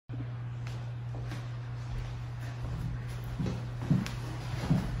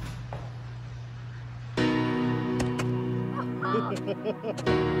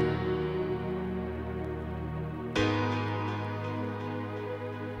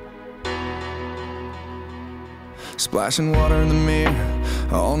Splashing water in the mirror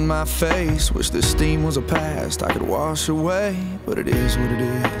on my face. Wish this steam was a past I could wash away. But it is what it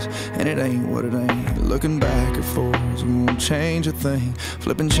is, and it ain't what it ain't. Looking back at forwards won't change a thing.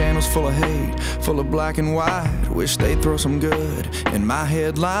 Flipping channels full of hate, full of black and white. Wish they'd throw some good in my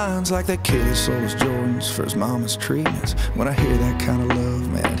headlines, like that kid who sold his Jordans for his mama's treatments. When I hear that kind of love,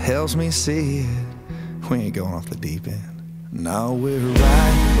 man, it helps me see it. We ain't going off the deep end. No, we're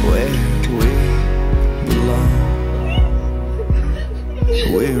right where we belong.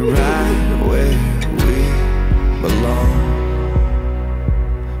 We're right where we belong.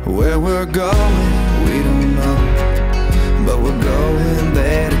 Where we're going, we don't know, but we're going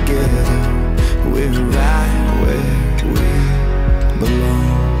there together. We're right where we belong.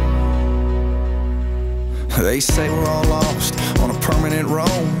 They say we're all lost on a permanent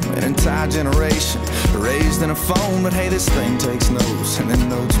roam, an entire generation raised in a phone. But hey, this thing takes notes, and then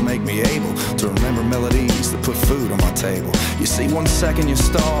notes make me able to remember melodies that put food on my table. You see, 1 second you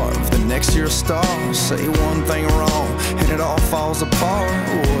starve, the next you're a star. Say one thing wrong and it all falls apart.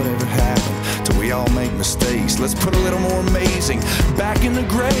 Whatever happened till we all make mistakes? Let's put a little more amazing back in the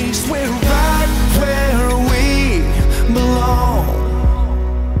grace. We're right where we belong.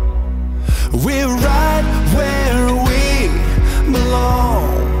 We're right where we belong.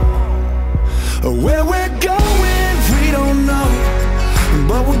 Where we're going, we don't know,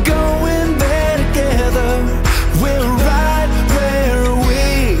 but we're going there together. We're right where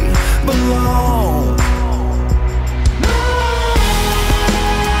we belong.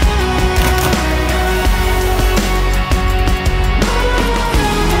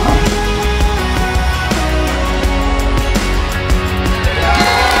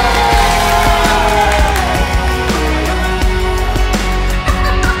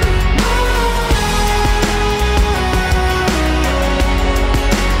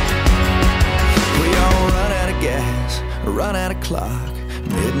 Run out of clock,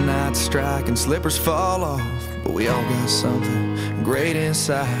 midnight strike, and slippers fall off. But we all got something great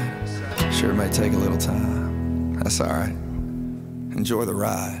inside. Sure may take a little time, that's alright. Enjoy the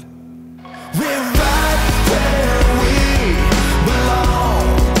ride. We're right where we belong.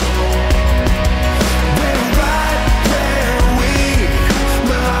 We're right where we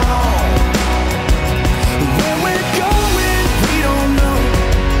belong. Where we're going, we don't know,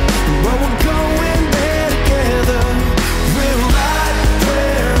 but we're going there together. We're right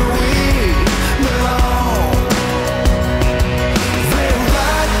where we belong. We're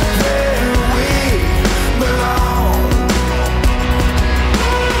right where we belong.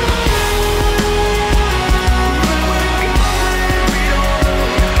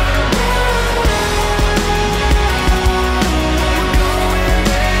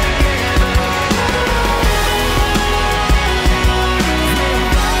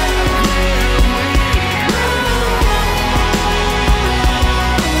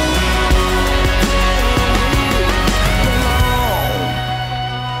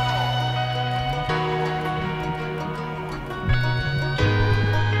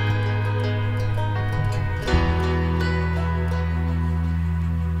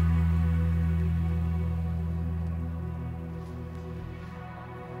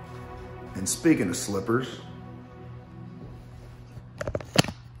 And speaking of slippers,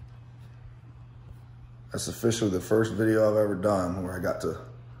 that's officially the first video I've ever done where I got to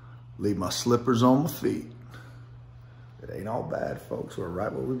leave my slippers on my feet. It ain't all bad, folks. We're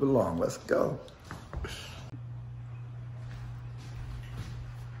right where we belong. Let's go.